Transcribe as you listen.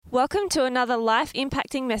Welcome to another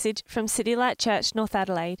life-impacting message from City Light Church, North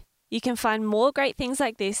Adelaide. You can find more great things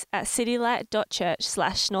like this at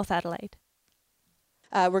citylight.church/North Adelaide.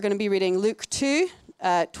 We're going to be reading Luke 2,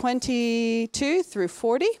 22 through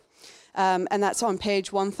 40, and that's on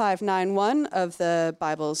page 1591 of the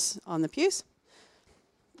Bibles on the pews.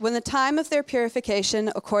 When the time of their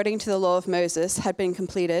purification, according to the law of Moses, had been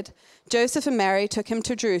completed, Joseph and Mary took him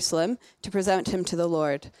to Jerusalem to present him to the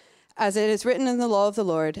Lord. As it is written in the law of the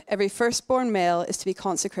Lord, every firstborn male is to be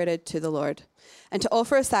consecrated to the Lord, and to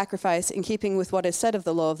offer a sacrifice in keeping with what is said of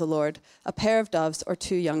the law of the Lord, a pair of doves or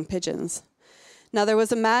 2 young pigeons. Now there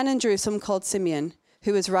was a man in Jerusalem called Simeon,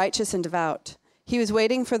 who was righteous and devout. He was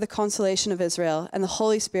waiting for the consolation of Israel, and the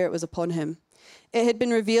Holy Spirit was upon him. It had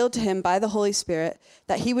been revealed to him by the Holy Spirit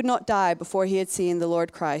that he would not die before he had seen the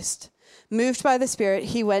Lord Christ. Moved by the Spirit,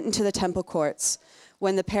 he went into the temple courts,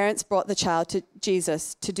 when the parents brought the child to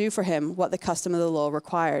Jesus to do for him what the custom of the law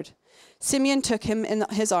required. Simeon took him in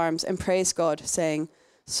his arms and praised God, saying,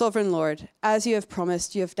 "Sovereign Lord, as you have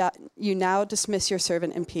promised, you now dismiss your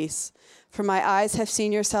servant in peace. For my eyes have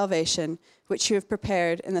seen your salvation, which you have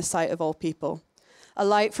prepared in the sight of all people, a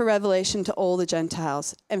light for revelation to all the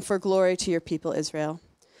Gentiles, and for glory to your people Israel."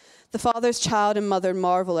 The father's child and mother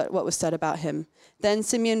marveled at what was said about him. Then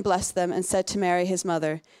Simeon blessed them and said to Mary his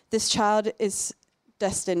mother, "This child is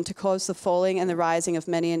destined to cause the falling and the rising of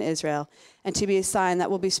many in Israel, and to be a sign that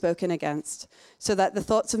will be spoken against, so that the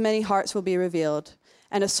thoughts of many hearts will be revealed,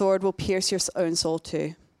 and a sword will pierce your own soul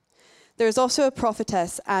too." There is also a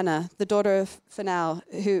prophetess, Anna, the daughter of Phanuel,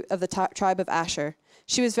 of the tribe of Asher.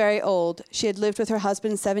 She was very old. She had lived with her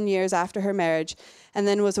husband 7 years after her marriage, and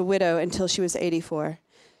then was a widow until she was 84.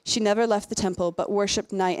 She never left the temple, but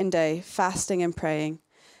worshipped night and day, fasting and praying.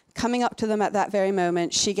 Coming up to them at that very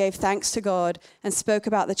moment, she gave thanks to God and spoke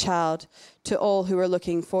about the child to all who were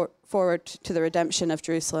looking forward to the redemption of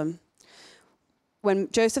Jerusalem. When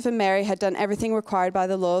Joseph and Mary had done everything required by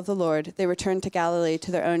the law of the Lord, they returned to Galilee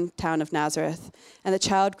to their own town of Nazareth. And the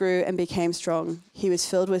child grew and became strong. He was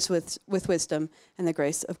filled with wisdom, and the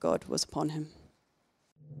grace of God was upon him.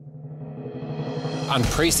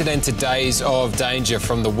 Unprecedented days of danger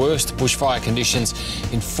from the worst bushfire conditions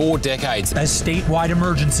in 4 decades. A statewide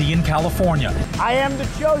emergency in California. I am the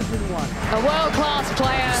chosen one. A world-class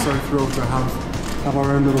player. So thrilled to have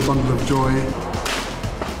our own little bundle of joy.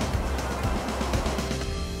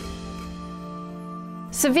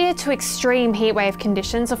 Severe to extreme heatwave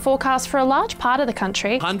conditions are forecast for a large part of the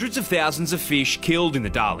country. Hundreds of thousands of fish killed in the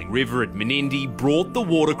Darling River at Menindee brought the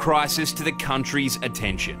water crisis to the country's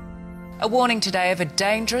attention. A warning today of a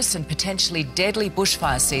dangerous and potentially deadly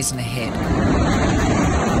bushfire season ahead.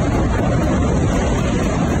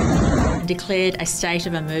 Declared a state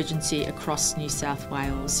of emergency across New South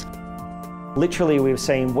Wales. Literally, we've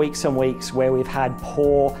seen weeks and weeks where we've had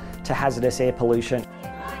poor to hazardous air pollution.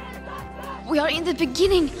 We are in the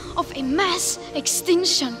beginning of a mass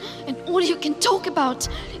extinction, and all you can talk about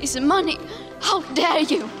is money. How dare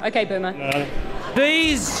you? Okay, Boomer.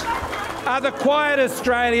 These are the quiet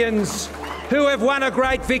Australians who have won a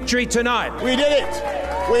great victory tonight. We did it.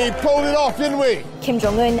 We pulled it off, didn't we? Kim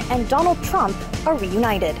Jong-un and Donald Trump are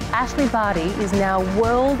reunited. Ashley Barty is now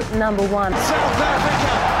world #1. South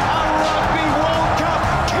Africa are Rugby World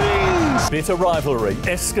Cup kings. Bitter rivalry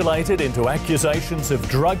escalated into accusations of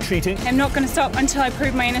drug cheating. I'm not going to stop until I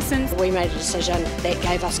prove my innocence. We made a decision that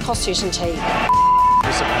gave us cost certainty.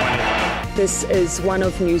 Disappointed. This is one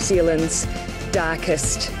of New Zealand's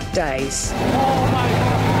darkest days. Oh my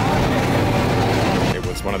God. It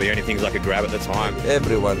was one of the only things I could grab at the time.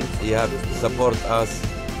 Everyone, you have to support us.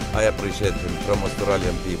 I appreciate them from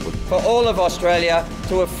Australian people. For all of Australia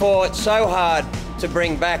to have fought so hard to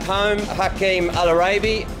bring back home Hakeem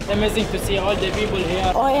Al-Arabi. Amazing to see all the people here.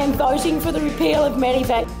 I am voting for the repeal of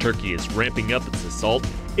Medivac. Turkey is ramping up its assault,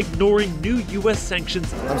 ignoring new US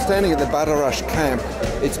sanctions. I'm standing at the Badarash camp.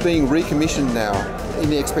 It's being recommissioned now in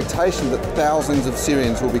the expectation that thousands of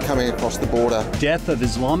Syrians will be coming across the border. Death of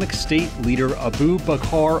Islamic State leader Abu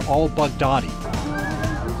Bakr al-Baghdadi.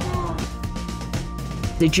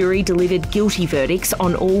 The jury delivered guilty verdicts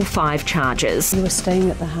on all 5 charges. You were staying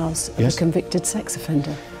at the house of a convicted sex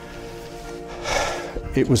offender.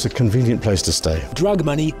 It was a convenient place to stay. Drug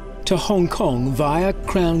money to Hong Kong via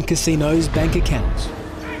Crown Casino's bank accounts.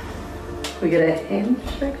 We get a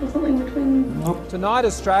handshake or something between them? Tonight,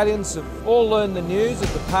 Australians have all learned the news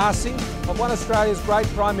of the passing of one of Australia's great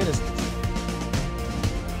Prime Ministers.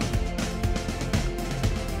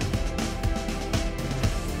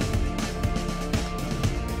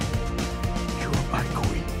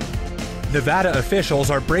 Nevada officials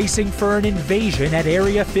are bracing for an invasion at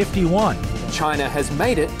Area 51. China has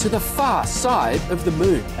made it to the far side of the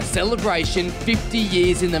moon. A celebration 50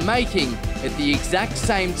 years in the making, at the exact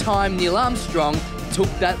same time Neil Armstrong took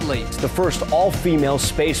that leap. It's the first all-female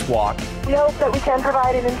spacewalk. We hope that we can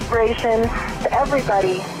provide an inspiration to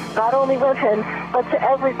everybody, not only women, but to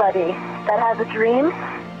everybody that has a dream,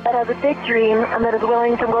 that has a big dream, and that is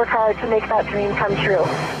willing to work hard to make that dream come true.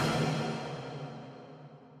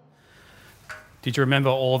 Did you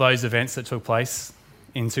remember all those events that took place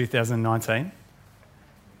in 2019?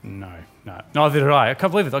 No. Neither did I. I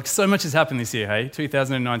can't believe it. Like, so much has happened this year, hey?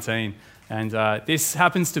 2019. And this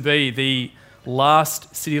happens to be the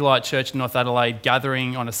last City Light Church in North Adelaide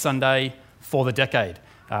gathering on a Sunday for the decade.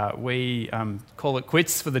 We call it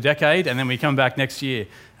quits for the decade, and then we come back next year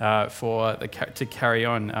to carry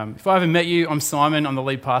on. If I haven't met you, I'm Simon. I'm the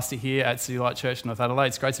lead pastor here at City Light Church North Adelaide.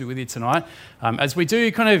 It's great to be with you tonight. As we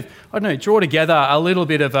do kind of, draw together a little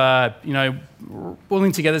bit of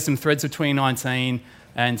pulling together some threads of 2019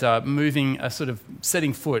 and moving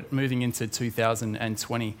into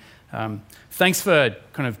 2020. Thanks for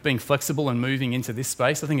kind of being flexible and moving into this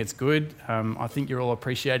space. I think it's good. I think you're all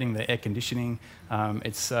appreciating the air conditioning.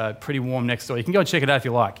 It's pretty warm next door. You can go and check it out if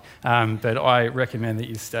you like, but I recommend that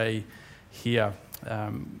you stay here.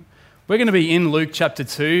 We're going to be in Luke chapter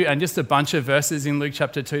 2 and just a bunch of verses in Luke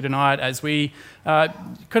chapter 2 tonight as we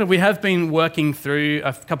we have been working through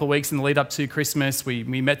a couple of weeks in the lead up to Christmas. We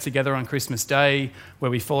met together on Christmas Day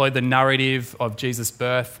where we followed the narrative of Jesus'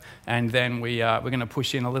 birth, and then we're going to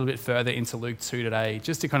push in a little bit further into Luke 2 today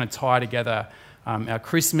just to kind of tie together our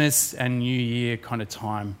Christmas and New Year kind of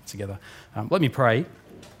time together. Let me pray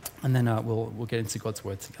and then we'll get into God's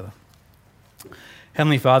word together.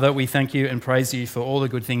 Heavenly Father, we thank you and praise you for all the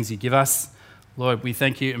good things you give us. Lord, we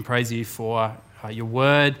thank you and praise you for your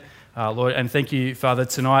word. Lord, and thank you, Father,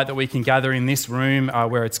 tonight that we can gather in this room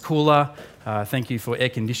where it's cooler. Thank you for air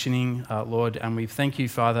conditioning, Lord. And we thank you,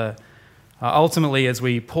 Father, ultimately as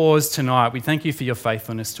we pause tonight, we thank you for your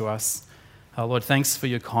faithfulness to us. Lord, thanks for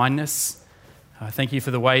your kindness. Thank you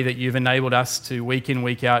for the way that you've enabled us to week in,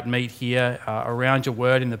 week out meet here around your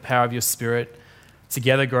word in the power of your Spirit.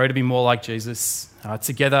 Together grow to be more like Jesus.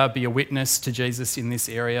 Together be a witness to Jesus in this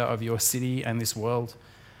area of your city and this world.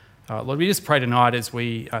 Lord, we just pray tonight as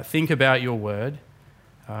we think about your word,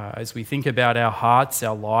 as we think about our hearts,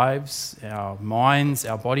 our lives, our minds,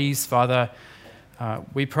 our bodies, Father,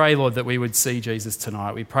 we pray, Lord, that we would see Jesus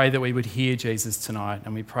tonight. We pray that we would hear Jesus tonight.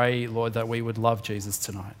 And we pray, Lord, that we would love Jesus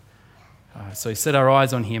tonight. So set our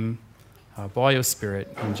eyes on him by your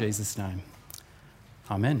Spirit in Jesus' name.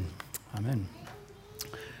 Amen. Amen.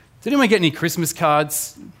 Did anyone get any Christmas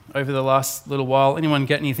cards over the last little while? Anyone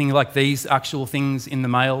get anything like these actual things in the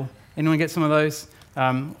mail? Anyone get some of those?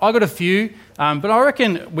 I got a few, but I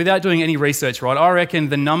reckon, without doing any research, right, I reckon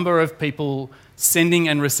the number of people sending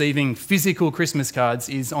and receiving physical Christmas cards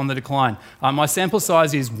is on the decline. My sample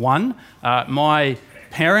size is 1. My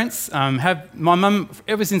parents my mum,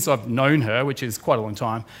 ever since I've known her, which is quite a long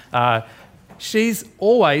time, she's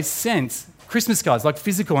always sent Christmas cards, like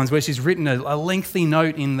physical ones, where she's written a lengthy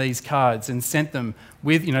note in these cards and sent them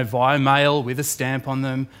with, via mail with a stamp on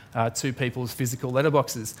them to people's physical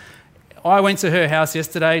letterboxes. I went to her house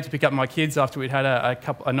yesterday to pick up my kids after we'd had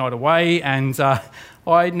a night away, and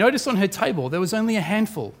I noticed on her table there was only a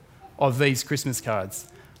handful of these Christmas cards.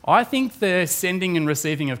 I think the sending and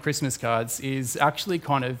receiving of Christmas cards is actually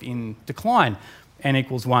kind of in decline. N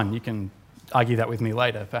equals 1. You can argue that with me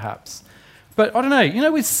later, perhaps. But I don't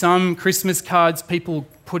know, with some Christmas cards, people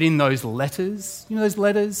put in those letters, those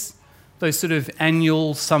letters, those sort of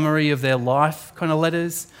annual summary of their life kind of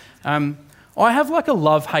letters. I have like a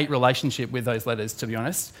love-hate relationship with those letters, to be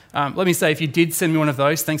honest. Let me say, if you did send me one of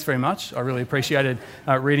those, thanks very much. I really appreciated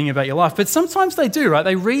reading about your life. But sometimes they do, right?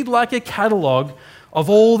 They read like a catalogue of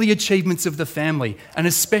all the achievements of the family, and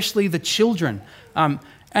especially the children.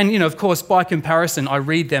 And, of course, by comparison, I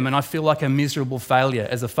read them and I feel like a miserable failure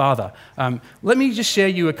as a father. Let me just share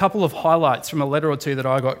you a couple of highlights from a letter or two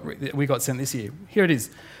that we got sent this year. Here it is.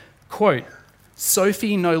 Quote,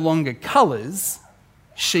 "Sophie no longer colours,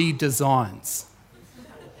 she designs."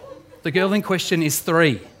 The girl in question is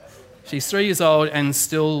 3. She's 3 years old and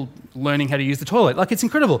still learning how to use the toilet. Like, it's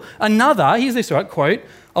incredible. Another, here's this, right, quote,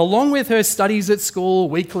 "Along with her studies at school,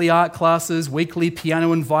 weekly art classes, weekly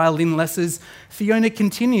piano and violin lessons, Fiona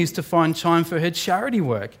continues to find time for her charity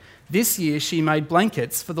work. This year she made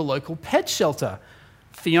blankets for the local pet shelter."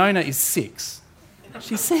 Fiona is 6.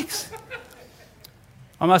 She's 6.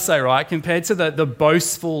 I must say, right, compared to the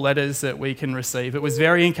boastful letters that we can receive, it was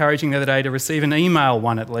very encouraging the other day to receive an email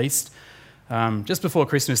one at least, just before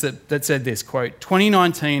Christmas, that said this, quote,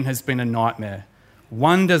 "2019 has been a nightmare.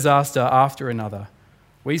 One disaster after another.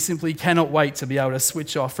 We simply cannot wait to be able to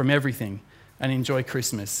switch off from everything and enjoy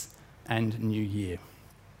Christmas and New Year.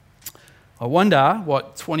 I wonder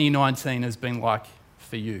what 2019 has been like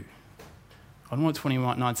for you. I wonder what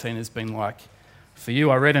 2019 has been like for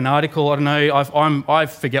you. I read an article, I don't know, I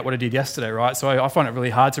forget what I did yesterday, right? So I find it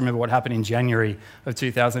really hard to remember what happened in January of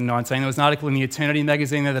 2019. There was an article in the Eternity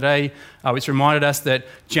magazine the other day which reminded us that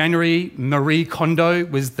January, Marie Kondo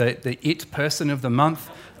was the it person of the month.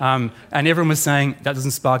 And everyone was saying, that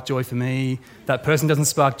doesn't spark joy for me, that person doesn't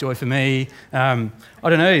spark joy for me. I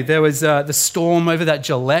don't know, there was the storm over that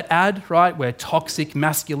Gillette ad, right, where toxic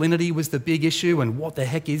masculinity was the big issue, and what the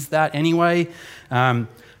heck is that anyway?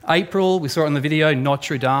 April, we saw it in the video,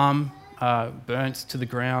 Notre Dame burnt to the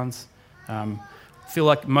ground. I feel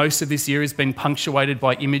like most of this year has been punctuated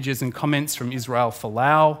by images and comments from Israel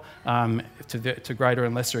Folau to greater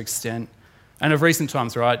and lesser extent. And of recent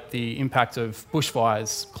times, right, the impact of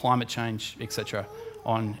bushfires, climate change, etc.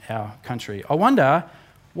 on our country. I wonder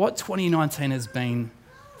what 2019 has been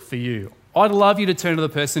for you. I'd love you to turn to the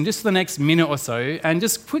person just for the next minute or so and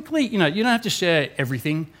just quickly, you don't have to share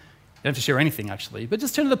everything. You don't have to share anything, actually. But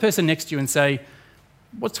just turn to the person next to you and say,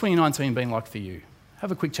 what's 2019 been like for you?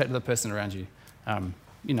 Have a quick chat to the person around you.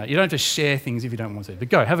 You don't have to share things if you don't want to. But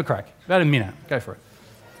go, have a crack. About a minute. Go for it.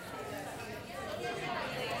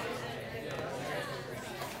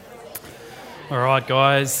 All right,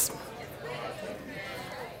 guys.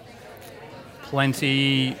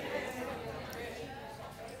 Plenty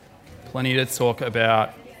to talk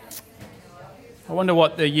about. I wonder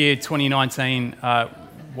what the year 2019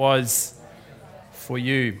 was for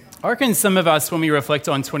you. I reckon some of us, when we reflect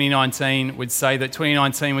on 2019, would say that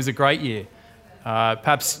 2019 was a great year.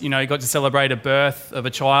 Perhaps, you got to celebrate a birth of a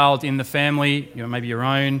child in the family, maybe your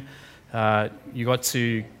own. You got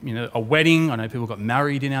to, a wedding. I know people got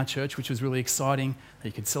married in our church, which was really exciting.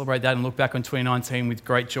 You could celebrate that and look back on 2019 with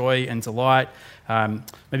great joy and delight. Maybe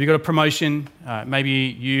you got a promotion.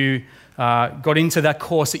 Maybe you got into that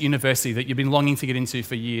course at university that you've been longing to get into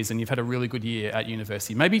for years and you've had a really good year at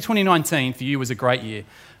university. Maybe 2019 for you was a great year.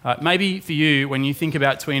 Maybe for you, when you think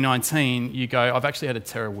about 2019, you go, I've actually had a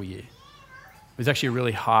terrible year. It was actually a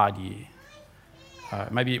really hard year.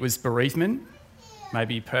 Maybe it was bereavement.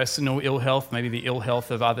 Maybe personal ill health, maybe the ill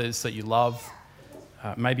health of others that you love.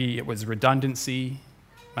 Maybe it was redundancy.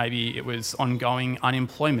 Maybe it was ongoing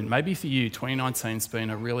unemployment. Maybe for you, 2019's been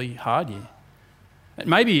a really hard year.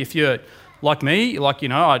 Maybe if you're like me,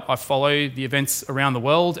 I follow the events around the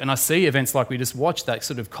world and I see events like we just watched, that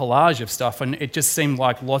sort of collage of stuff, and it just seemed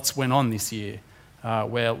like lots went on this year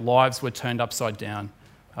where lives were turned upside down,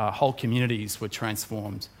 whole communities were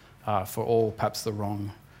transformed for all perhaps the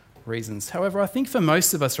wrong reasons. However, I think for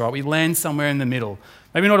most of us, right, we land somewhere in the middle.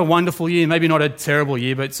 Maybe not a wonderful year, maybe not a terrible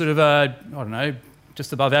year, but sort of a,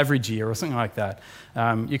 just above average year or something like that.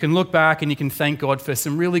 You can look back and you can thank God for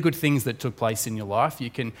some really good things that took place in your life.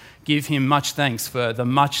 You can give him much thanks for the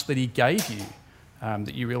much that he gave you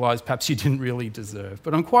that you realise perhaps you didn't really deserve.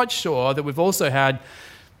 But I'm quite sure that we've also had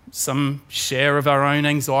some share of our own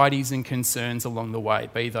anxieties and concerns along the way,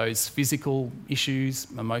 be those physical issues,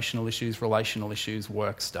 emotional issues, relational issues,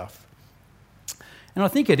 work stuff. And I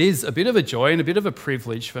think it is a bit of a joy and a bit of a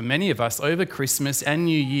privilege for many of us over Christmas and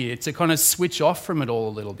New Year to kind of switch off from it all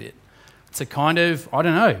a little bit, to kind of,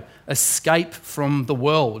 escape from the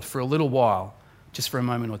world for a little while, just for a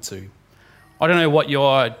moment or two. I don't know what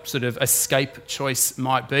your sort of escape choice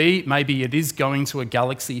might be. Maybe it is going to a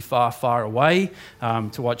galaxy far, far away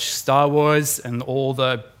to watch Star Wars and all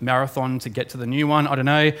the marathon to get to the new one. I don't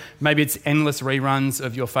know. Maybe it's endless reruns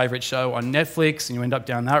of your favourite show on Netflix and you end up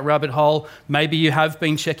down that rabbit hole. Maybe you have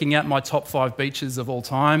been checking out my top 5 beaches of all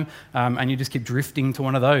time and you just keep drifting to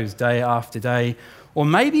one of those day after day. Or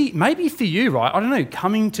maybe for you, right,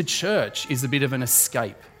 coming to church is a bit of an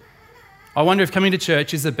escape. I wonder if coming to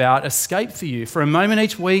church is about escape for you. For a moment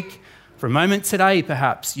each week, for a moment today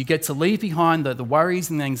perhaps, you get to leave behind the worries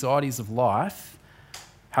and the anxieties of life,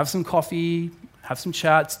 have some coffee, have some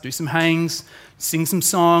chats, do some hangs, sing some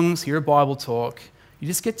songs, hear a Bible talk. You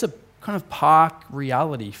just get to kind of park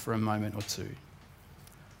reality for a moment or two.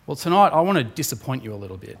 Well, tonight I want to disappoint you a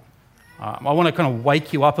little bit. I want to kind of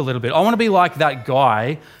wake you up a little bit. I want to be like that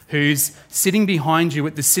guy who's sitting behind you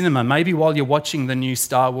at the cinema, maybe while you're watching the new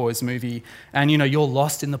Star Wars movie, and you're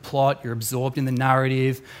lost in the plot, you're absorbed in the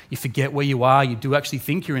narrative, you forget where you are, you do actually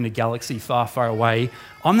think you're in a galaxy far, far away.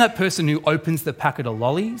 I'm that person who opens the packet of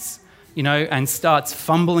lollies, and starts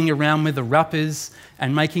fumbling around with the wrappers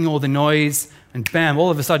and making all the noise, and bam, all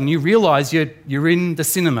of a sudden you realise you're in the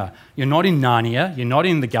cinema. You're not in Narnia, you're not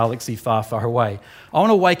in the galaxy far, far away. I want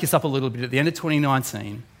to wake us up a little bit at the end of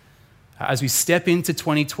 2019 as we step into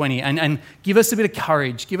 2020 and give us a bit of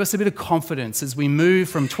courage, give us a bit of confidence as we move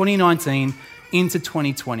from 2019 into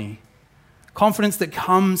 2020. Confidence that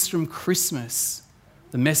comes from Christmas,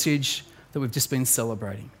 the message that we've just been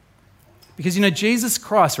celebrating. Because, Jesus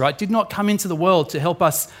Christ, right, did not come into the world to help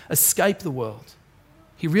us escape the world.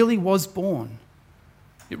 He really was born.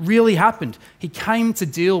 It really happened. He came to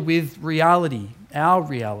deal with reality, our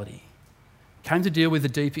reality. He came to deal with the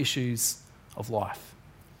deep issues of life.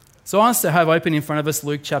 So I want us to have open in front of us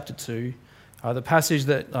Luke chapter 2, the passage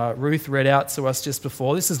that Ruth read out to us just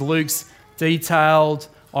before. This is Luke's detailed,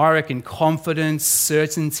 I reckon, confidence,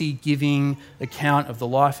 certainty-giving account of the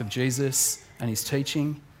life of Jesus and his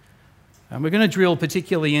teaching. And we're going to drill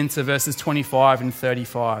particularly into verses 25 and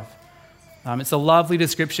 35. It's a lovely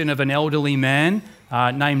description of an elderly man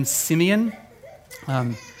named Simeon.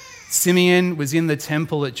 Simeon was in the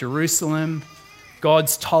temple at Jerusalem.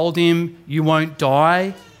 God's told him, you won't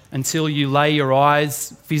die until you lay your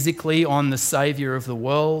eyes physically on the Saviour of the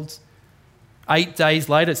world. 8 days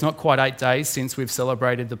later, it's not quite 8 days since we've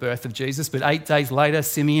celebrated the birth of Jesus, but 8 days later,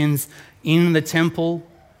 Simeon's in the temple.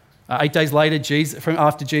 8 days later,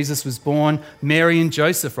 after Jesus was born, Mary and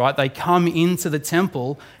Joseph, right, they come into the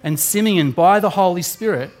temple, and Simeon, by the Holy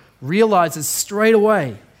Spirit, realizes straight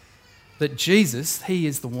away that Jesus, he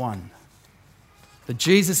is the one. That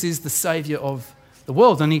Jesus is the Saviour of the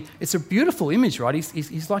world. And it's a beautiful image, right?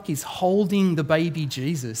 He's like he's holding the baby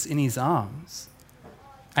Jesus in his arms.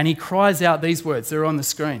 And he cries out these words, they're on the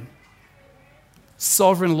screen.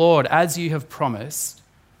 Sovereign Lord, as you have promised,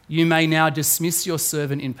 you may now dismiss your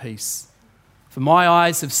servant in peace. For my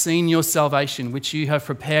eyes have seen your salvation, which you have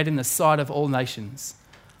prepared in the sight of all nations,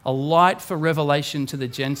 a light for revelation to the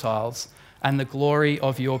Gentiles and the glory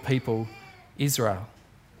of your people, Israel.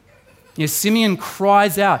 Simeon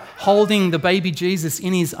cries out, holding the baby Jesus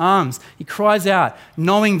in his arms. He cries out,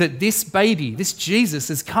 knowing that this baby, this Jesus,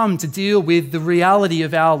 has come to deal with the reality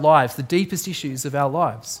of our lives, the deepest issues of our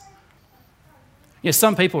lives.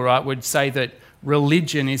 Some people, right, would say that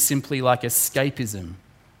religion is simply like escapism.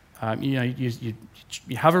 You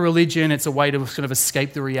have a religion, it's a way to sort of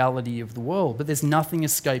escape the reality of the world, but there's nothing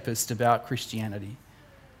escapist about Christianity.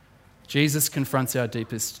 Jesus confronts our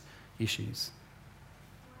deepest issues.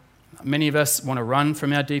 Many of us want to run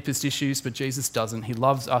from our deepest issues, but Jesus doesn't. He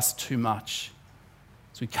loves us too much,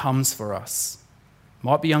 so he comes for us.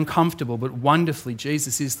 Might be uncomfortable, but wonderfully,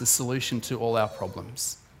 Jesus is the solution to all our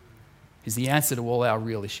problems. He's the answer to all our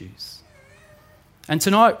real issues. And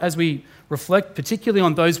tonight, as we reflect particularly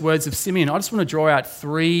on those words of Simeon, I just want to draw out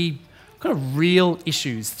three kind of real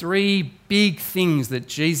issues, three big things that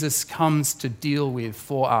Jesus comes to deal with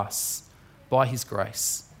for us by his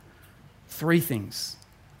grace. Three things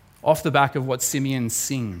off the back of what Simeon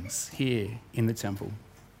sings here in the temple.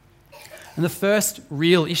 And the first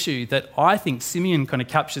real issue that I think Simeon kind of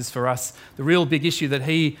captures for us, the real big issue that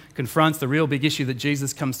he confronts, the real big issue that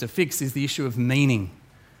Jesus comes to fix, is the issue of meaning.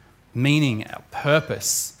 Meaning, our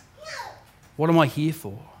purpose. What am I here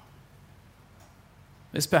for?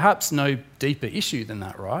 There's perhaps no deeper issue than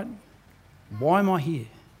that, right? Why am I here?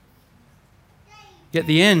 At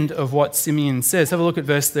the end of what Simeon says, have a look at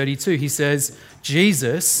verse 32. He says,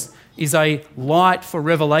 Jesus is a light for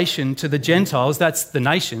revelation to the Gentiles, that's the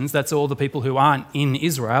nations, that's all the people who aren't in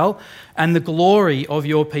Israel, and the glory of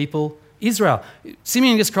your people, Israel.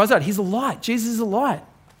 Simeon just cries out, he's a light. Jesus is a light.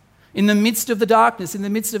 In the midst of the darkness, in the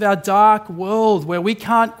midst of our dark world where we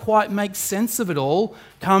can't quite make sense of it all,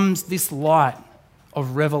 comes this light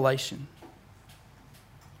of revelation.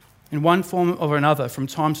 In one form or another, from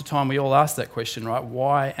time to time, we all ask that question, right?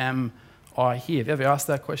 Why am I here? Have you ever asked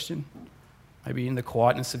that question? Maybe in the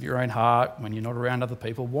quietness of your own heart, when you're not around other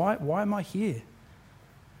people. Why am I here?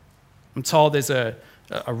 I'm told there's a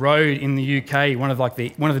road in the UK, one of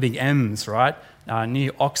the big M's, right,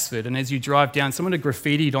 near Oxford, and as you drive down, someone had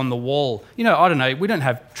graffitied on the wall. I don't know, we don't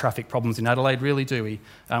have traffic problems in Adelaide, really, do we?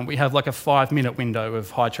 We have like a 5-minute window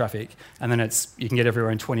of high traffic, and then you can get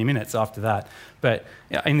everywhere in 20 minutes after that. But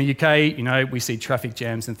in the UK, we see traffic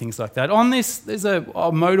jams and things like that. On this, there's a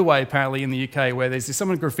motorway apparently in the UK where there's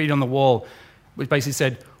someone graffitied on the wall, which basically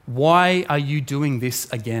said, "Why are you doing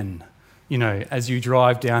this again?" As you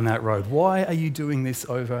drive down that road. Why are you doing this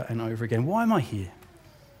over and over again? Why am I here?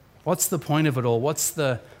 What's the point of it all? What's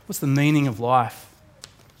the meaning of life?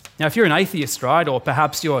 Now, if you're an atheist, right, or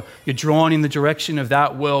perhaps you're drawn in the direction of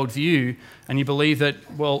that worldview and you believe that,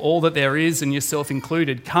 well, all that there is, and yourself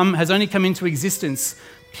included, has only come into existence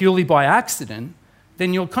purely by accident,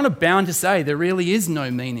 then you're kind of bound to say there really is no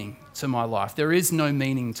meaning to my life. There is no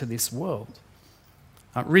meaning to this world.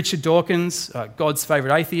 Richard Dawkins, God's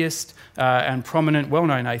favourite atheist and prominent,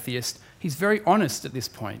 well-known atheist, he's very honest at this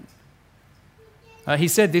point. He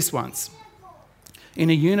said this once: "In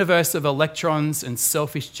a universe of electrons and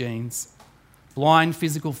selfish genes, blind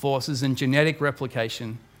physical forces and genetic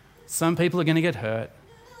replication, some people are going to get hurt,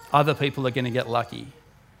 other people are going to get lucky.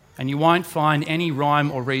 And you won't find any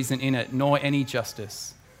rhyme or reason in it, nor any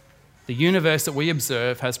justice. The universe that we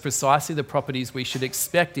observe has precisely the properties we should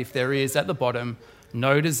expect if there is, at the bottom,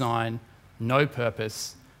 no design, no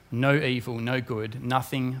purpose, no evil, no good,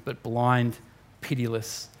 nothing but blind,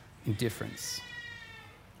 pitiless indifference."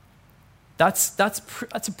 That's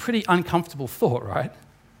a pretty uncomfortable thought, right?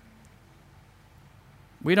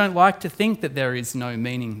 We don't like to think that there is no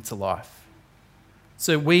meaning to life.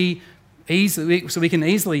 So we can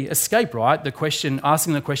easily escape, right,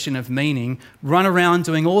 asking the question of meaning, run around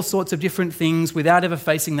doing all sorts of different things without ever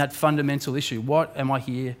facing that fundamental issue. What am I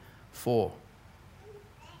here for?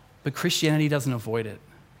 But Christianity doesn't avoid it.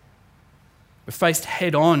 We're faced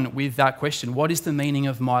head on with that question. What is the meaning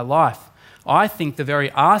of my life? I think the very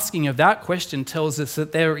asking of that question tells us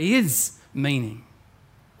that there is meaning.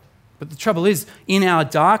 But the trouble is, in our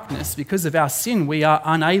darkness, because of our sin, we are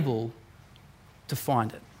unable to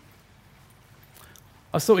find it.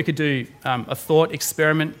 I thought we could do a thought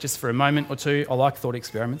experiment just for a moment or two. I like thought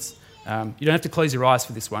experiments. You don't have to close your eyes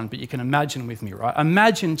for this one, but you can imagine with me, right?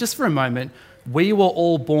 Imagine just for a moment we were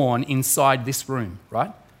all born inside this room,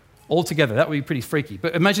 right? All together. That would be pretty freaky.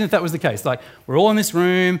 But imagine if that was the case. Like, we're all in this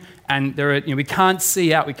room and we can't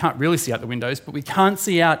see out. We can't really see out the windows, but we can't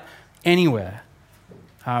see out anywhere.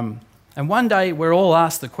 And one day we're all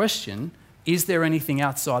asked the question, is there anything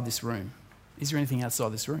outside this room? Is there anything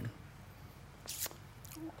outside this room?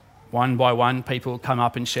 One by one, people come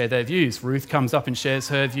up and share their views. Ruth comes up and shares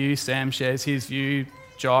her view. Sam shares his view.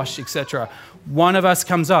 Josh, etc. One of us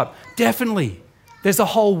comes up. Definitely. There's a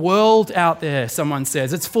whole world out there, someone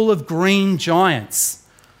says. It's full of green giants.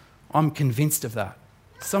 I'm convinced of that.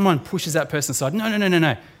 Someone pushes that person aside.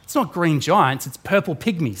 No. It's not green giants. It's purple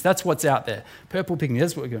pygmies. That's what's out there. Purple pygmies.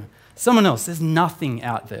 That's what we're going. Someone else. There's nothing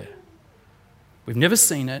out there. We've never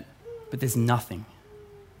seen it, but there's nothing.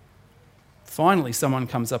 Finally, someone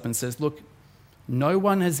comes up and says, look, no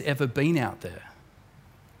one has ever been out there.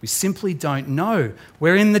 We simply don't know.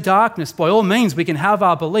 We're in the darkness. By all means, we can have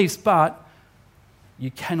our beliefs, but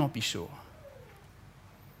you cannot be sure.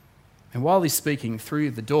 And while he's speaking,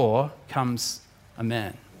 through the door comes a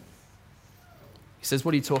man. He says,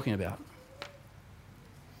 what are you talking about?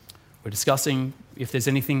 We're discussing if there's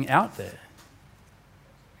anything out there.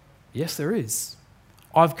 Yes, there is.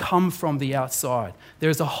 I've come from the outside.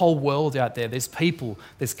 There's a whole world out there. There's people,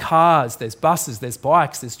 there's cars, there's buses, there's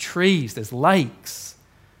bikes, there's trees, there's lakes.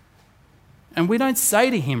 And we don't say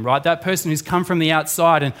to him, right, that person who's come from the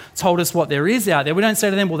outside and told us what there is out there, we don't say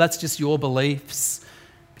to them, well, that's just your beliefs,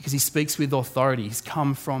 because he speaks with authority. He's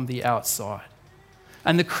come from the outside.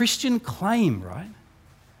 And the Christian claim, right,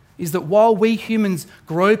 is that while we humans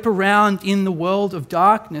grope around in the world of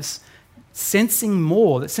darkness, sensing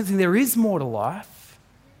there is more to life,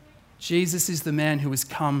 Jesus is the man who has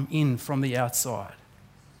come in from the outside.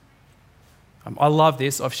 I love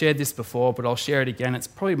this. I've shared this before, but I'll share it again. It's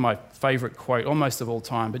probably my favourite quote almost of all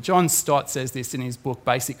time. But John Stott says this in his book,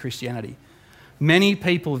 Basic Christianity. Many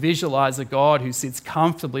people visualise a God who sits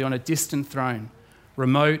comfortably on a distant throne,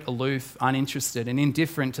 remote, aloof, uninterested, and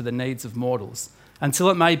indifferent to the needs of mortals, until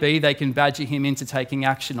it may be they can badger him into taking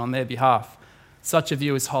action on their behalf. Such a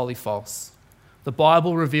view is wholly false. The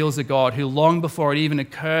Bible reveals a God who, long before it even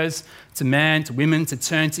occurs to man, to women, to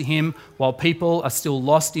turn to him, while people are still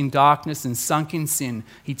lost in darkness and sunk in sin,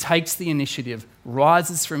 he takes the initiative,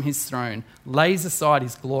 rises from his throne, lays aside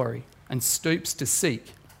his glory, and stoops to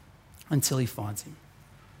seek until he finds him.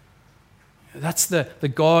 That's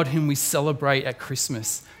the God whom we celebrate at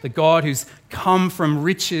Christmas, the God who's come from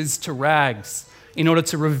riches to rags in order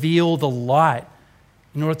to reveal the light,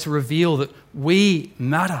 in order to reveal that we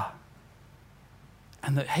matter,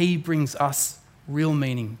 and that he brings us real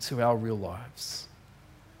meaning to our real lives.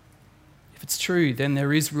 If it's true, then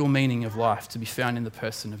there is real meaning of life to be found in the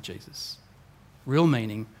person of Jesus. Real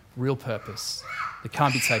meaning, real purpose that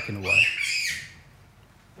can't be taken away.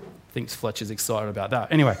 Thinks Fletcher's excited about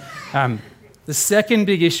that. Anyway, the second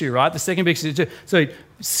big issue, right? The second big issue. So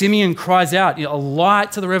Simeon cries out, a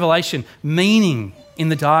light to the revelation, meaning in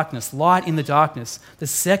the darkness, light in the darkness. The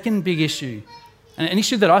second big issue, and an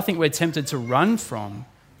issue that I think we're tempted to run from,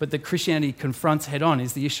 but that Christianity confronts head on,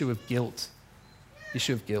 is the issue of guilt. The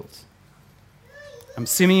issue of guilt.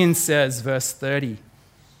 Simeon says, verse 30,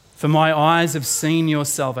 "For my eyes have seen your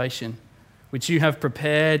salvation, which you have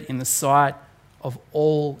prepared in the sight of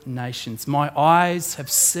all nations." My eyes have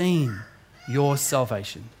seen your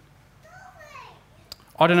salvation.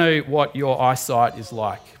 I don't know what your eyesight is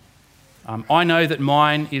like. I know that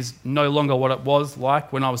mine is no longer what it was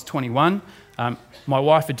like when I was 21. My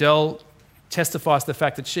wife Adele testifies to the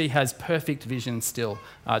fact that she has perfect vision still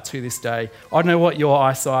to this day. I don't know what your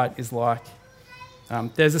eyesight is like.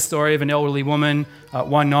 There's a story of an elderly woman.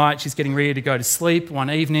 One night she's getting ready to go to sleep. One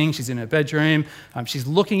evening she's in her bedroom. She's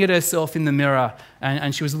looking at herself in the mirror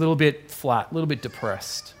and she was a little bit flat, a little bit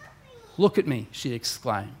depressed. "Look at me," she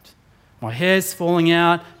exclaimed. "My hair's falling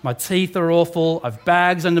out, my teeth are awful, I've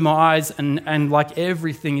bags under my eyes and like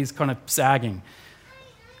everything is kind of sagging."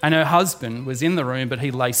 And her husband was in the room, but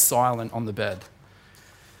he lay silent on the bed.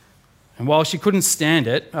 And while she couldn't stand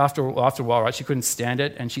it, after a while, right, she couldn't stand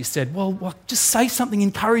it, and she said, well, just say something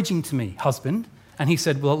encouraging to me, husband. And he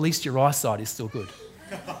said, "Well, at least your eyesight is still good."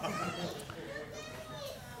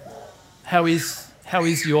 How is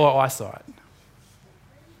your eyesight?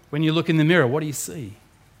 When you look in the mirror, what do you see?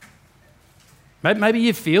 Maybe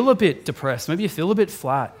you feel a bit depressed. Maybe you feel a bit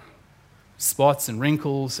flat. Spots and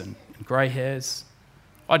wrinkles and grey hairs.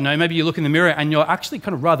 I don't know, maybe you look in the mirror and you're actually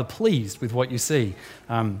kind of rather pleased with what you see.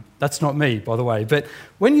 That's not me, by the way. But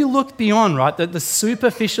when you look beyond, right, the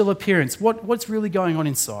superficial appearance, what's really going on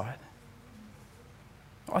inside?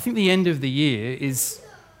 I think the end of the year is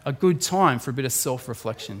a good time for a bit of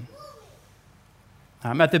self-reflection.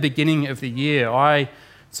 At the beginning of the year, I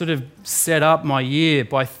sort of set up my year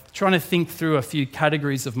by trying to think through a few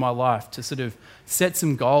categories of my life to sort of set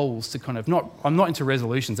some goals to kind of I'm not into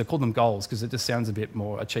resolutions, I call them goals because it just sounds a bit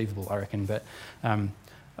more achievable, I reckon, but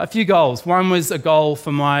a few goals. One was a goal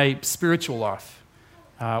for my spiritual life.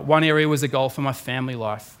 One area was a goal for my family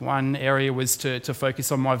life. One area was to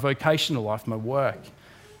focus on my vocational life, my work.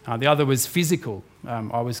 The other was physical.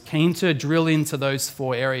 I was keen to drill into those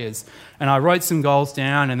 4 areas. And I wrote some goals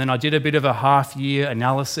down and then I did a bit of a half-year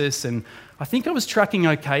analysis and I think I was tracking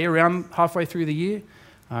okay around halfway through the year.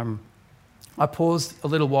 I paused a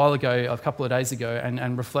little while ago, a couple of days ago,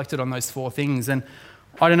 and reflected on those 4 things. And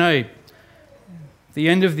I don't know, the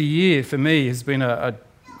end of the year for me has been a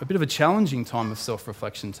bit of a challenging time of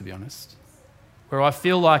self-reflection, to be honest, where I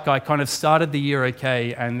feel like I kind of started the year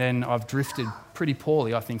okay and then I've drifted pretty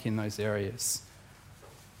poorly, I think, in those areas.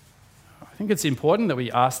 I think it's important that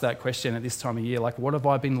we ask that question at this time of year, like, what have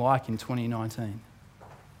I been like in 2019?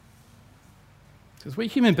 Because we're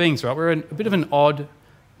human beings, right? We're a bit of an odd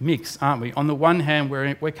mix, aren't we? On the one hand,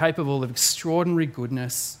 we're capable of extraordinary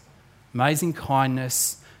goodness, amazing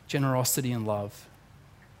kindness, generosity and love.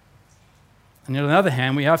 And on the other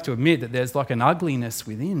hand, we have to admit that there's like an ugliness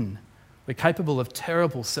within. We're capable of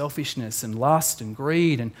terrible selfishness and lust and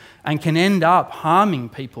greed and can end up harming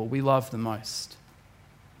people we love the most.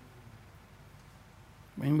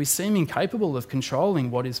 When we seem incapable of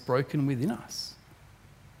controlling what is broken within us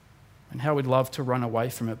and how we'd love to run away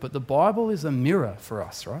from it. But the Bible is a mirror for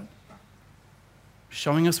us, right?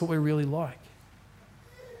 Showing us what we're really like.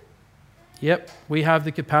 Yep, we have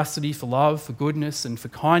the capacity for love, for goodness, and for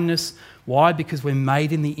kindness. Why? Because we're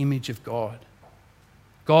made in the image of God.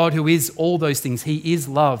 God who is all those things. He is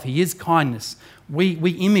love. He is kindness. We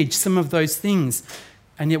image some of those things,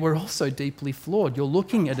 and yet we're also deeply flawed. You're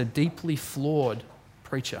looking at a deeply flawed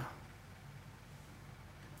preacher.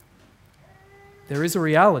 There is a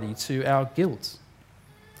reality to our guilt.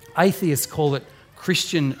 Atheists call it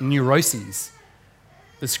Christian neuroses.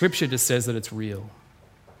 The scripture just says that it's real.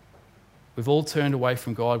 We've all turned away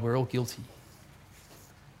from God. We're all guilty.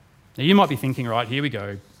 Now you might be thinking, right, here we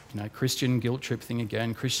go. Christian guilt trip thing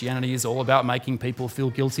again. Christianity is all about making people feel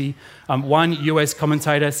guilty. One US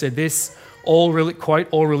commentator said this, quote,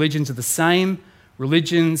 all religions are the same.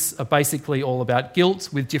 Religions are basically all about guilt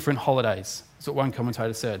with different holidays. That's what one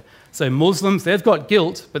commentator said. So Muslims, they've got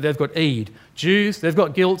guilt, but they've got Eid. Jews, they've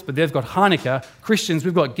got guilt, but they've got Hanukkah. Christians,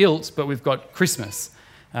 we've got guilt, but we've got Christmas.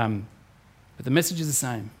 But the message is the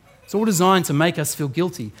same. It's all designed to make us feel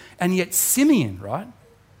guilty. And yet Simeon, right?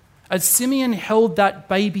 As Simeon held that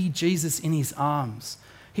baby Jesus in his arms,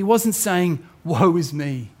 he wasn't saying, woe is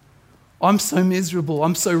me. I'm so miserable.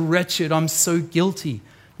 I'm so wretched. I'm so guilty.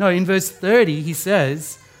 No, in verse 30, he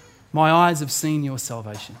says, my eyes have seen your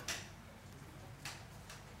salvation.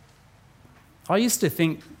 I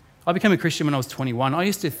became a Christian when I was 21. I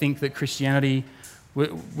used to think that Christianity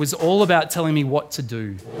was all about telling me what to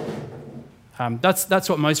do. That's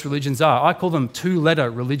what most religions are. I call them 2-letter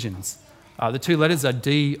religions. The 2 letters are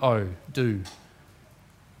D-O, do.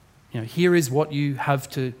 Here is what you have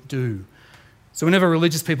to do. So whenever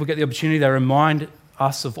religious people get the opportunity, they remind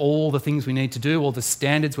us of all the things we need to do, all the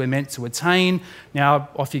standards we're meant to attain. Now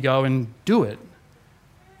off you go and do it.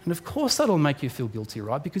 And of course that'll make you feel guilty,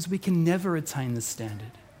 right? Because we can never attain the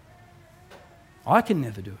standard. I can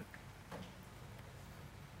never do it.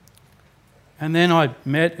 And then I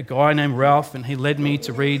met a guy named Ralph, and he led me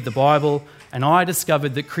to read the Bible, and I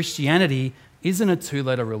discovered that Christianity isn't a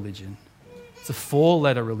 2-letter religion. It's a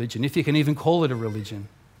 4-letter religion, if you can even call it a religion.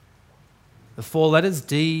 The 4 letters,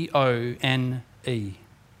 D-O-N-E,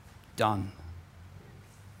 done.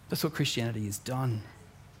 That's what Christianity is, done.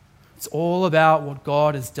 It's all about what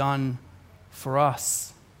God has done for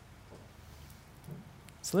us.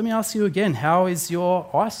 So let me ask you again, how is your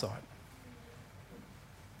eyesight?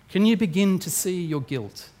 Can you begin to see your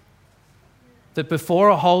guilt? That before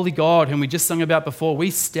a holy God, whom we just sung about before,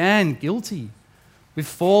 we stand guilty. We've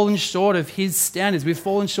fallen short of his standards. We've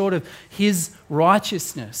fallen short of his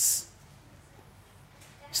righteousness.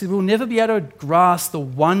 See, we'll never be able to grasp the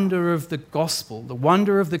wonder of the gospel, the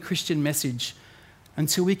wonder of the Christian message,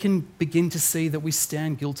 until we can begin to see that we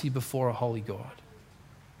stand guilty before a holy God.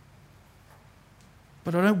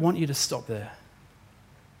 But I don't want you to stop there.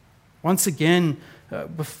 Once again,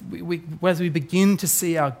 as we begin to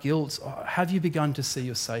see our guilt, have you begun to see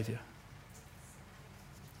your Saviour?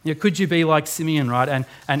 Could you be like Simeon, right,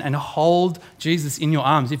 and hold Jesus in your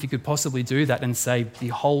arms, if you could possibly do that, and say,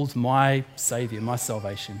 behold my Saviour, my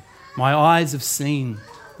salvation. My eyes have seen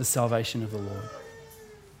the salvation of the Lord.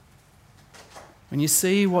 When you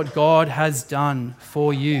see what God has done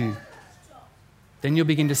for you, then you'll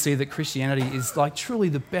begin to see that Christianity is like truly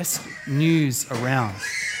the best news around.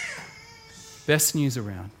 Best news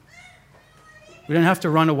around. We don't have to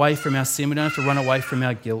run away from our sin. We don't have to run away from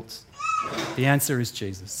our guilt. The answer is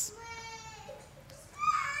Jesus.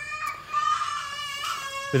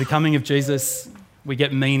 With the coming of Jesus, we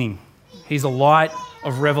get meaning. He's a light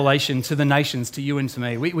of revelation to the nations, to you and to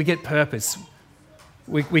me. We get purpose.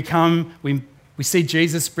 We see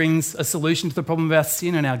Jesus brings a solution to the problem of our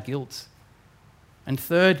sin and our guilt. And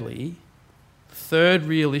thirdly, the third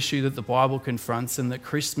real issue that the Bible confronts and that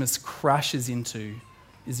Christmas crashes into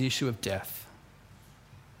is the issue of death.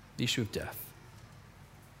 The issue of death.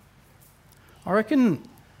 I reckon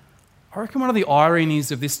one of the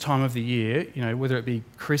ironies of this time of the year, whether it be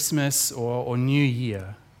Christmas or New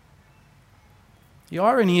Year, the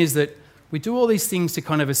irony is that we do all these things to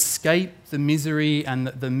kind of escape the misery and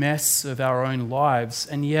the mess of our own lives,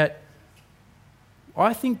 and yet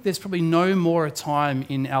I think there's probably no more a time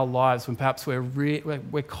in our lives when perhaps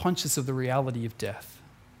we're conscious of the reality of death.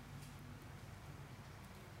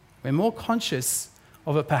 We're more conscious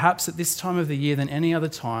of it perhaps at this time of the year than any other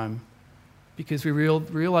time, because we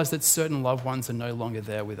realise that certain loved ones are no longer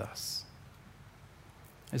there with us.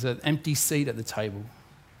 There's an empty seat at the table.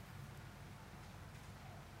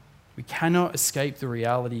 We cannot escape the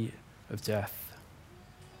reality of death.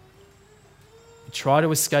 We try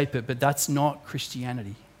to escape it, but that's not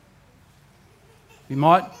Christianity. We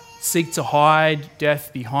might seek to hide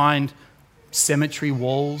death behind cemetery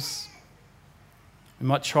walls. We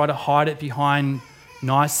might try to hide it behind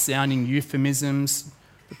nice-sounding euphemisms.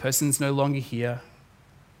 The person's no longer here.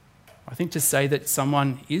 I think to say that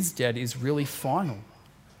someone is dead is really final.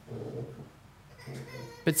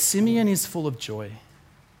 But Simeon is full of joy.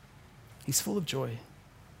 He's full of joy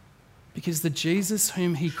because the Jesus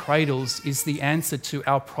whom he cradles is the answer to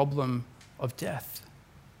our problem of death.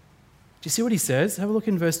 Do you see what he says? Have a look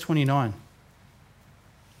in verse 29.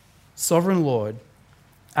 Sovereign Lord,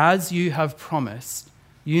 as you have promised,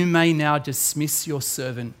 you may now dismiss your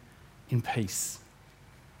servant in peace.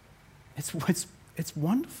 It's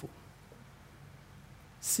wonderful.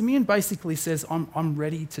 Simeon basically says, I'm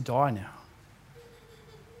ready to die now.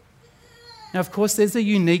 Now, of course, there's a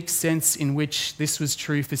unique sense in which this was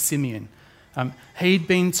true for Simeon. He'd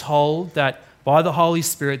been told that by the Holy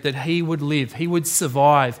Spirit that he would live, he would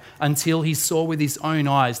survive until he saw with his own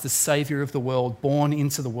eyes the Saviour of the world born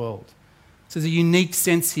into the world. So there's a unique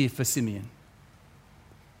sense here for Simeon.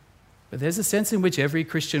 But there's a sense in which every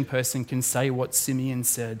Christian person can say what Simeon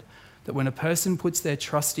said, that when a person puts their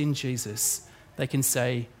trust in Jesus, they can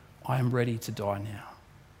say, I am ready to die now.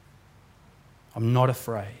 I'm not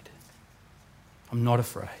afraid. I'm not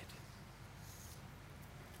afraid.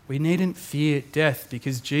 We needn't fear death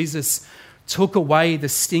because Jesus took away the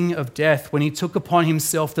sting of death when he took upon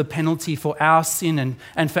himself the penalty for our sin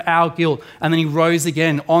and for our guilt. And then he rose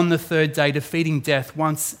again on the third day, defeating death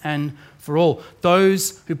once and for all.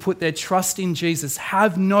 Those who put their trust in Jesus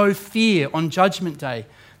have no fear on Judgment Day.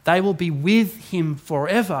 They will be with him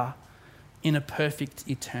forever in a perfect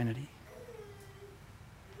eternity.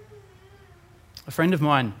 A friend of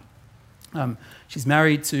mine, she's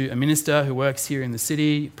married to a minister who works here in the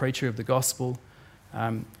city, preacher of the gospel.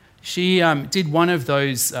 She did one of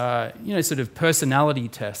those, sort of personality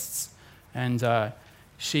tests, and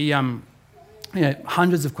she,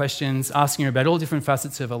 hundreds of questions asking her about all different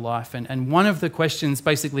facets of her life. And one of the questions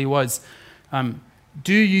basically was,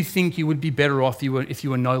 Do you think you would be better off if you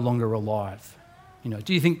were no longer alive?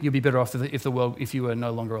 Do you think you'd be better off if you were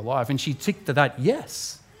no longer alive? And she ticked to that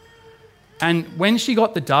yes. And when she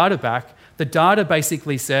got the data back, the data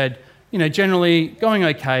basically said, generally going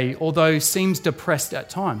okay, although seems depressed at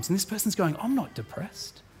times. And this person's going, I'm not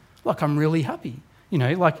depressed. Like, I'm really happy.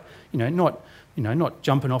 Not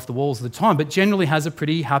jumping off the walls all the time, but generally has a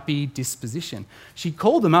pretty happy disposition. She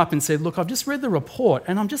called them up and said, look, I've just read the report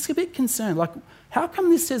and I'm just a bit concerned. Like, how come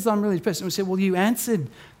this says I'm really depressed? And we said, well, you answered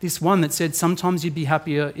this one that said sometimes you'd be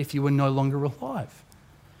happier if you were no longer alive.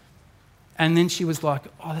 And then she was like,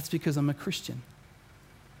 oh, that's because I'm a Christian.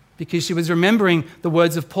 Because she was remembering the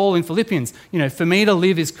words of Paul in Philippians, for me to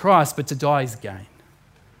live is Christ, but to die is gain.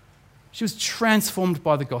 She was transformed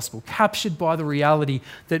by the gospel, captured by the reality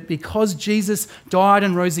that because Jesus died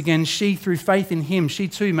and rose again, she, through faith in him, she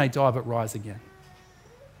too may die but rise again.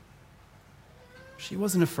 She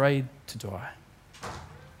wasn't afraid to die.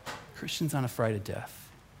 Christians aren't afraid of death.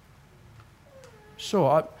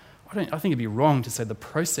 Sure, I think it'd be wrong to say the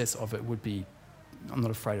process of it would be, I'm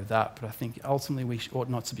not afraid of that, but I think ultimately we ought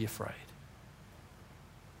not to be afraid.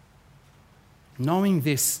 Knowing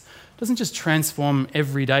this doesn't just transform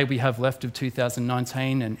every day we have left of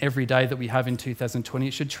 2019 and every day that we have in 2020.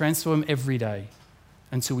 It should transform every day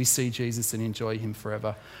until we see Jesus and enjoy him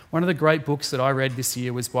forever. One of the great books that I read this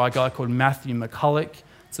year was by a guy called Matthew McCulloch.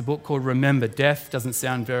 It's a book called Remember Death. Doesn't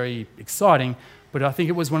sound very exciting, but I think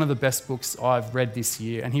it was one of the best books I've read this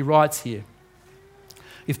year. And he writes here,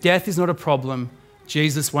 if death is not a problem,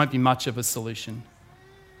 Jesus won't be much of a solution.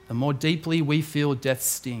 The more deeply we feel death's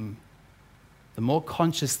sting, the more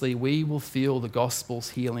consciously we will feel the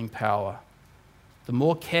gospel's healing power. The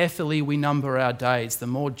more carefully we number our days, the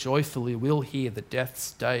more joyfully we'll hear that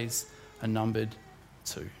death's days are numbered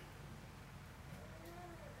too.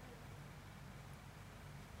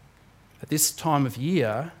 At this time of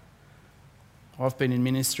year, I've been in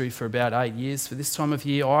ministry for about 8 years. For this time of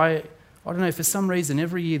year, I don't know, for some reason,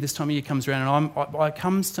 every year this time of year comes around and it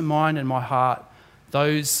comes to mind in my heart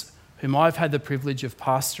those whom I've had the privilege of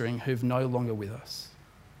pastoring who've no longer with us,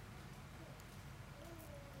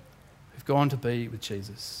 who've gone to be with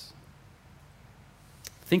Jesus.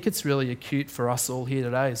 I think it's really acute for us all here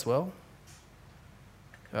today as well.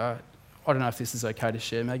 I don't know if this is okay to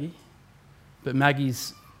share, Maggie, but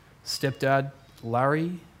Maggie's stepdad,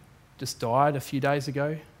 Larry, just died a few days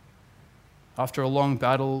ago after a long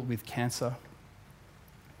battle with cancer.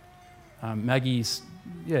 Maggie's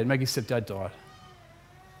stepdad died.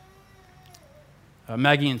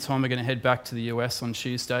 Maggie and Tom are going to head back to the US on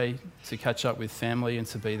Tuesday to catch up with family and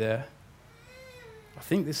to be there. I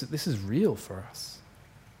think this is real for us.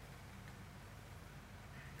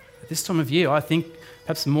 At this time of year, I think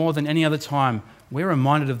perhaps more than any other time, we're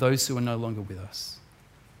reminded of those who are no longer with us.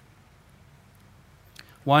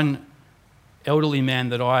 One elderly man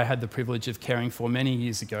that I had the privilege of caring for many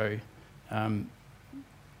years ago,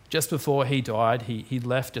 just before he died, he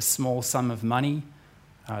left a small sum of money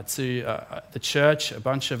to the church, a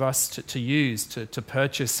bunch of us to use, to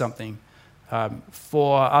purchase something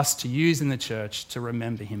for us to use in the church to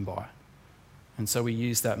remember him by. And so we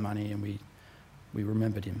used that money and we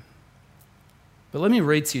remembered him. But let me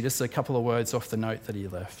read to you just a couple of words off the note that he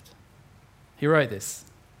left. He wrote this.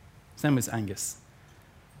 His name was Angus.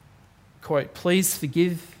 Quote, please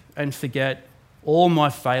forgive and forget all my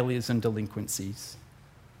failures and delinquencies.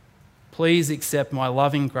 Please accept my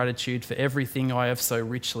loving gratitude for everything I have so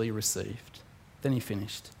richly received. Then he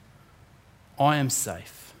finished. I am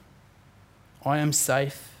safe. I am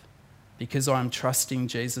safe because I am trusting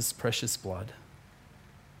Jesus' precious blood.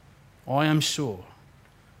 I am sure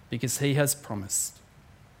because he has promised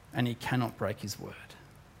and he cannot break his word.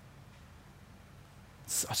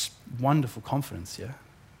 Such wonderful confidence, yeah?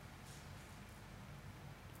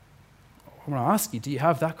 I want to ask you, do you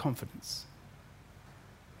have that confidence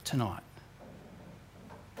tonight?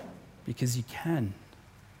 Because you can,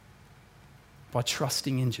 by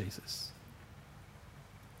trusting in Jesus.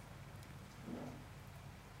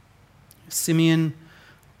 Simeon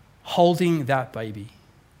holding that baby.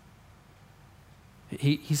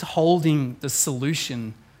 He's holding the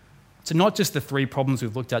solution to not just the 3 problems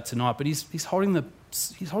we've looked at tonight, but he's holding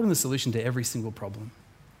the solution to every single problem.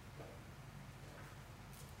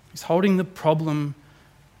 He's holding the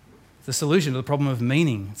solution to the problem of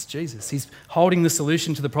meaning. It's Jesus. He's holding the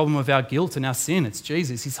solution to the problem of our guilt and our sin. It's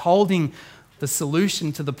Jesus. He's holding the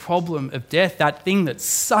solution to the problem of death, that thing that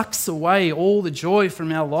sucks away all the joy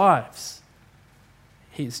from our lives.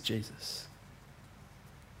 He's Jesus.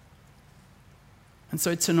 And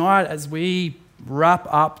so tonight, as we wrap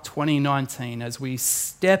up 2019, as we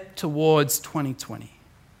step towards 2020,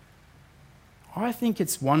 I think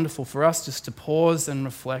it's wonderful for us just to pause and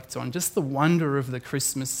reflect on just the wonder of the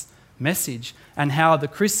Christmas message and how the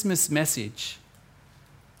Christmas message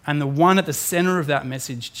and the one at the center of that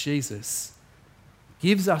message, Jesus,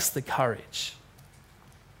 gives us the courage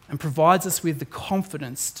and provides us with the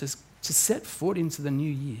confidence to set foot into the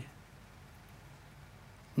new year.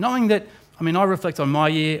 Knowing that, I reflect on my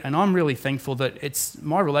year and I'm really thankful that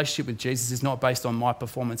my relationship with Jesus is not based on my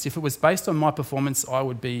performance. If it was based on my performance,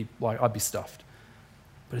 I'd be stuffed.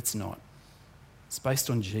 But it's not. It's based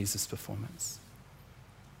on Jesus' performance.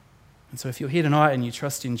 And so if you're here tonight and you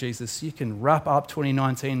trust in Jesus, you can wrap up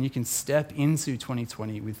 2019, you can step into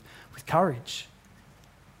 2020 with courage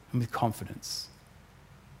and with confidence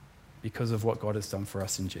because of what God has done for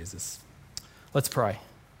us in Jesus. Let's pray.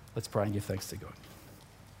 Let's pray and give thanks to God.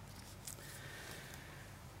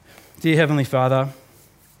 Dear Heavenly Father,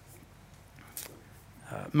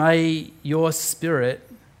 may your Spirit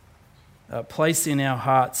place in our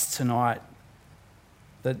hearts tonight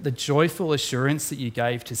the joyful assurance that you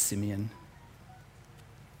gave to Simeon.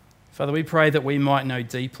 Father, we pray that we might know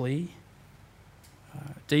deeply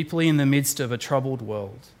in the midst of a troubled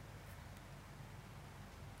world,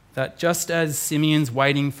 that just as Simeon's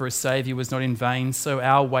waiting for a Saviour was not in vain, so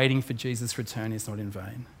our waiting for Jesus' return is not in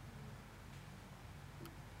vain.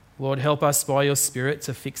 Lord, help us by your Spirit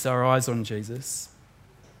to fix our eyes on Jesus,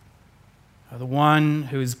 the one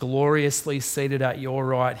who is gloriously seated at your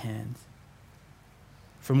right hand,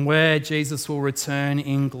 from where Jesus will return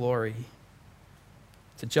in glory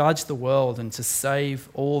to judge the world and to save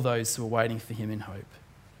all those who are waiting for him in hope.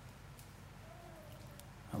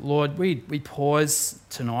 Lord, we pause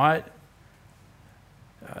tonight,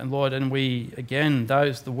 and Lord, and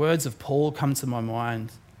the words of Paul come to my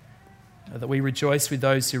mind, that we rejoice with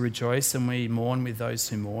those who rejoice and we mourn with those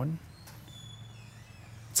who mourn.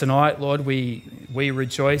 Tonight, Lord, we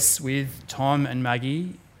rejoice with Tom and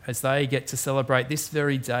Maggie as they get to celebrate this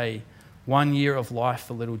very day 1 year of life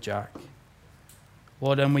for little Jack.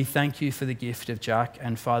 Lord, and we thank you for the gift of Jack.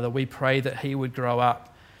 And Father, we pray that he would grow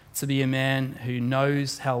up to be a man who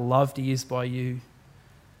knows how loved he is by you,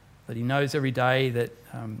 that he knows every day that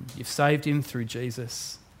you've saved him through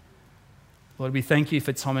Jesus. Lord, we thank you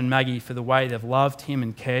for Tom and Maggie for the way they've loved him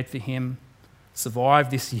and cared for him,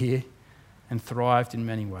 survived this year and thrived in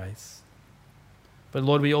many ways. But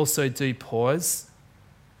Lord, we also do pause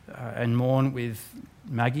and mourn with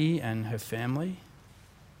Maggie and her family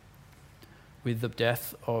with the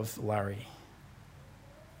death of Larry.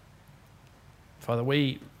 Father,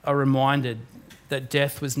 we are reminded that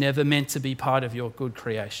death was never meant to be part of your good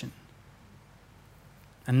creation.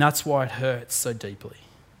 And that's why it hurts so deeply.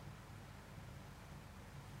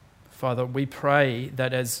 Father, we pray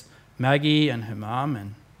that as Maggie and her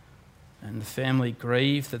mum and the family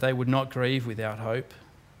grieve, that they would not grieve without hope.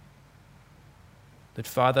 That,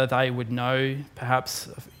 Father, they would know, perhaps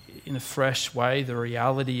in a fresh way, the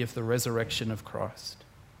reality of the resurrection of Christ.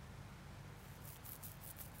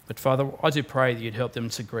 But, Father, I do pray that you'd help them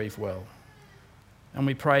to grieve well. And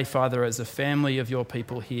we pray, Father, as a family of your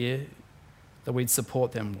people here, that we'd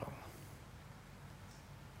support them well.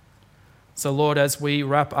 So, Lord, as we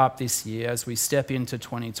wrap up this year, as we step into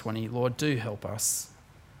 2020, Lord, do help us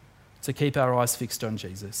to keep our eyes fixed on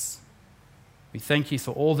Jesus. We thank you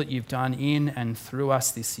for all that you've done in and through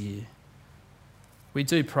us this year. We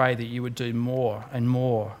do pray that you would do more and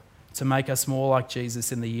more to make us more like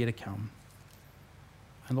Jesus in the year to come.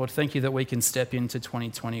 And Lord, thank you that we can step into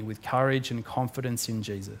 2020 with courage and confidence in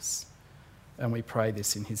Jesus. And we pray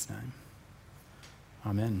this in his name.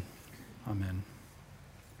 Amen. Amen.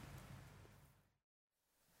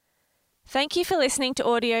 Thank you for listening to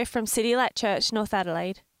audio from City Light Church, North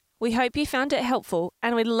Adelaide. We hope you found it helpful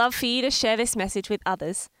and we'd love for you to share this message with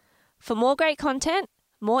others. For more great content,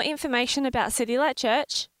 more information about City Light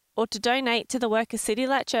Church, or to donate to the work of City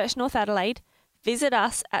Light Church, North Adelaide, visit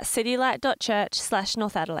us at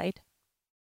citylight.church/North Adelaide.